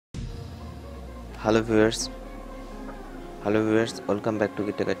Hello viewers, welcome back to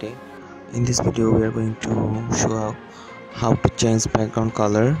Gitakati. In this video we are going to show how to change background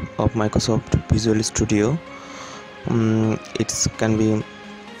color of Microsoft Visual Studio. It can be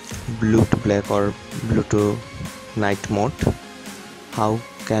blue to black or blue to night mode. How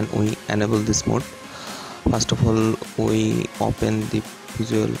can we enable this mode? First of all, we open the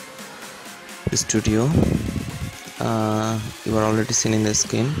Visual Studio. You are already seen in the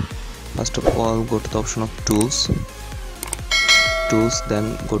screen. First of all, go to the option of tools,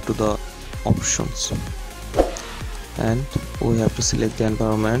 then go to the options, and we have to select the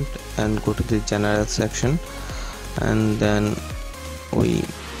environment and go to the general section, and then we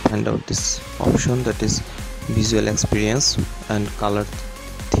find out this option, that is visual experience and color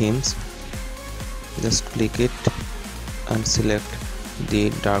themes. Just click it and select the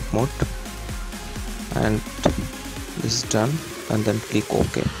dark mode, and this is done, and then click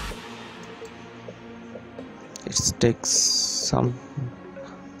OK. It takes some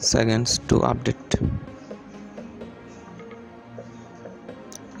seconds to update.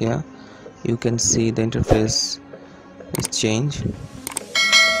 Yeah, you can see the interface is changed,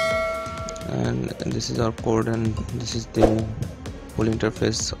 and this is our code, and this is the full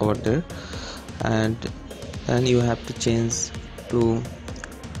interface over there. And then you have to change to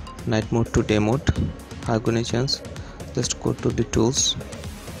night mode to day mode. How can I change? Just go to the tools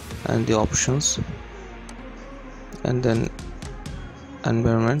and the options, and then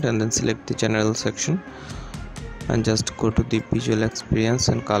environment, and then select the general section, and just go to the visual experience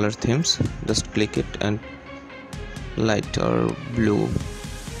and color themes. Just click it, and light or blue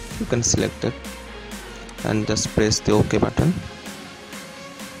you can select it, and just press the OK button,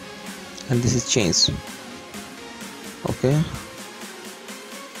 and this is changed. Okay,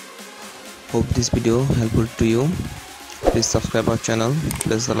 hope this video helpful to you. Please subscribe our channel,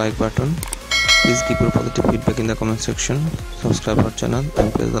 press the like button. Please give your positive feedback in the comment section, subscribe our channel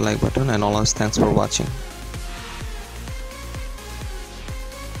and press the like button, and always thanks for watching.